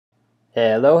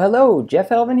Hello, hello, Jeff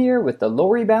Helvin here with the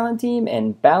Lori Ballen team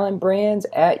and Ballen Brands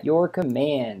at your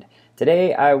command.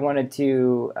 Today I wanted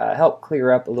to help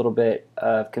clear up a little bit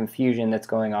of confusion that's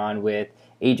going on with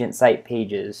agent site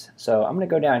pages. So I'm going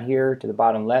to go down here to the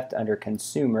bottom left under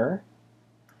Consumer,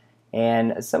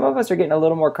 and some of us are getting a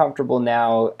little more comfortable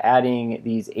now adding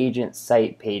these agent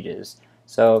site pages.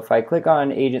 So if I click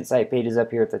on agent site pages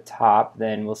up here at the top,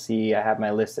 then we'll see I have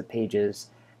my list of pages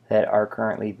that are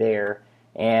currently there.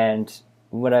 And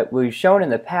what we've shown in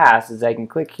the past is I can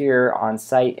click here on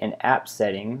Site and App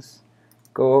Settings,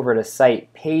 go over to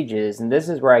Site Pages, and this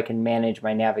is where I can manage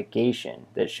my navigation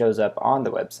that shows up on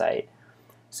the website.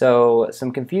 So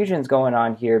some confusion's going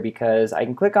on here because I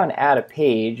can click on Add a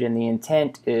Page, and the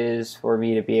intent is for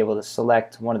me to be able to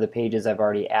select one of the pages I've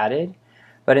already added.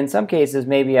 But in some cases,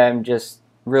 maybe I'm just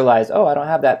realize, oh, I don't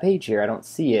have that page here, I don't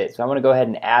see it, so I'm going to go ahead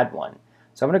and add one.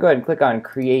 So I'm going to go ahead and click on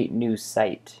Create New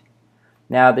Site.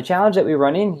 Now the challenge that we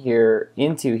run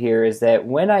into here is that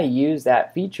when I use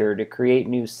that feature to create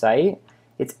new site,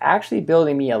 it's actually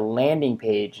building me a landing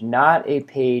page, not a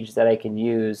page that I can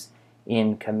use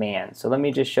in command. So let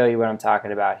me just show you what I'm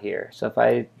talking about here. So if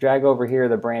I drag over here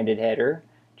the branded header,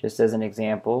 just as an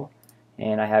example,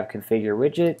 and I have configure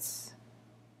widgets,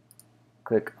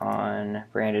 click on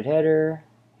branded header,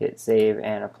 hit save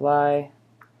and apply.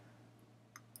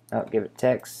 Oh, give it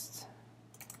text.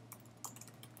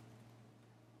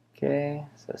 Okay,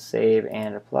 so save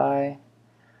and apply.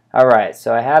 Alright,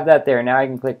 so I have that there. Now I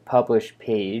can click Publish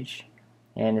Page,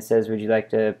 and it says, would you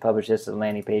like to publish this as a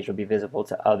landing page? Will be visible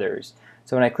to others.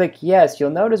 So when I click yes,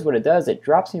 you'll notice what it does. It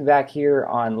drops me back here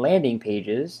on landing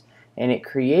pages, and it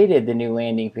created the new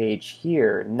landing page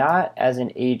here, not as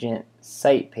an agent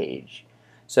site page.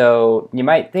 So you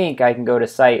might think I can go to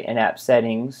Site and App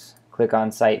Settings, click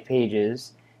on Site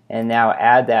Pages, and now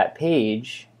add that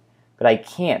page, but I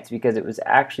can't because it was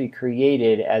actually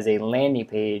created as a landing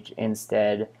page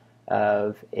instead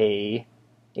of a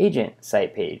agent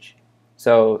site page.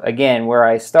 So again, where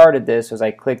I started this was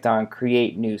I clicked on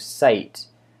Create New Site,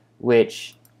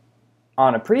 which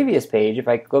on a previous page, if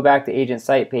I go back to agent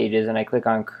site pages and I click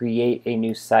on Create a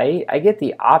New Site, I get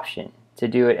the option to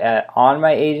do it on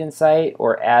my agent site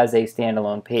or as a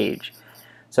standalone page.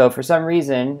 So for some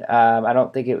reason, I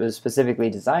don't think it was specifically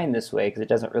designed this way because it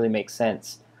doesn't really make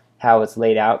sense how it's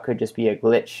laid out. Could just be a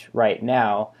glitch right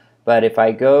now. But if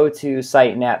I go to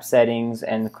Site and App Settings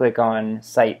and click on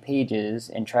Site Pages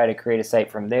and try to create a site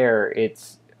from there,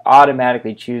 it's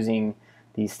automatically choosing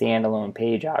the standalone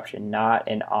page option, not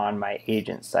an on my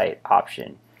agent site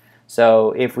option.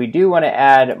 So if we do want to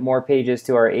add more pages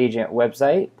to our agent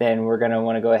website, then we're going to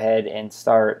want to go ahead and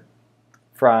start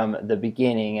from the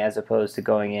beginning as opposed to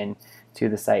going in to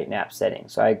the Site and App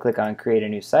Settings. So I click on Create a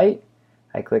New Site.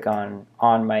 I click on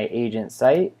my agent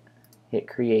site, hit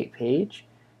Create Page.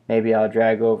 Maybe I'll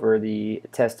drag over the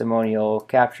testimonial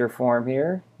capture form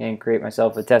here and create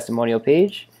myself a testimonial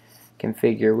page.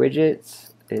 Configure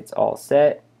widgets. It's all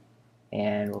set.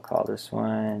 And we'll call this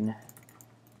one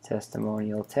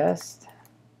Testimonial Test.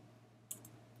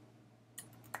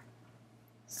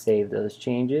 Save those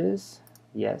changes.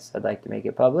 Yes, I'd like to make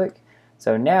it public.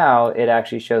 So now it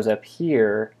actually shows up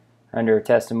here under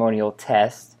Testimonial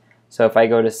Test. So if I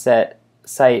go to Set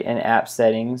Site and App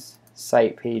Settings,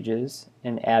 Site Pages,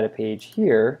 and add a page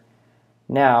here,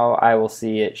 now I will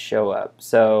see it show up.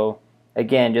 So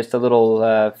again, just a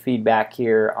little feedback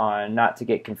here on not to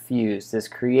get confused. This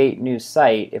Create New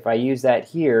Site, if I use that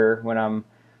here when I'm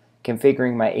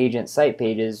configuring my agent site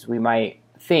pages, we might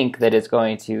think that it's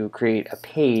going to create a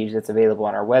page that's available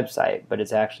on our website, but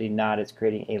it's actually not. It's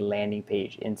creating a landing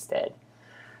page instead.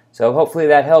 So hopefully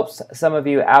that helps some of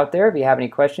you out there. If you have any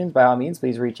questions, by all means,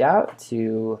 please reach out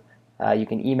to, you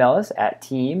can email us at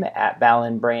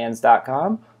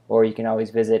team@ballenbrands.com, or you can always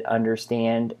visit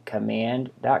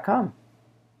understandcommand.com.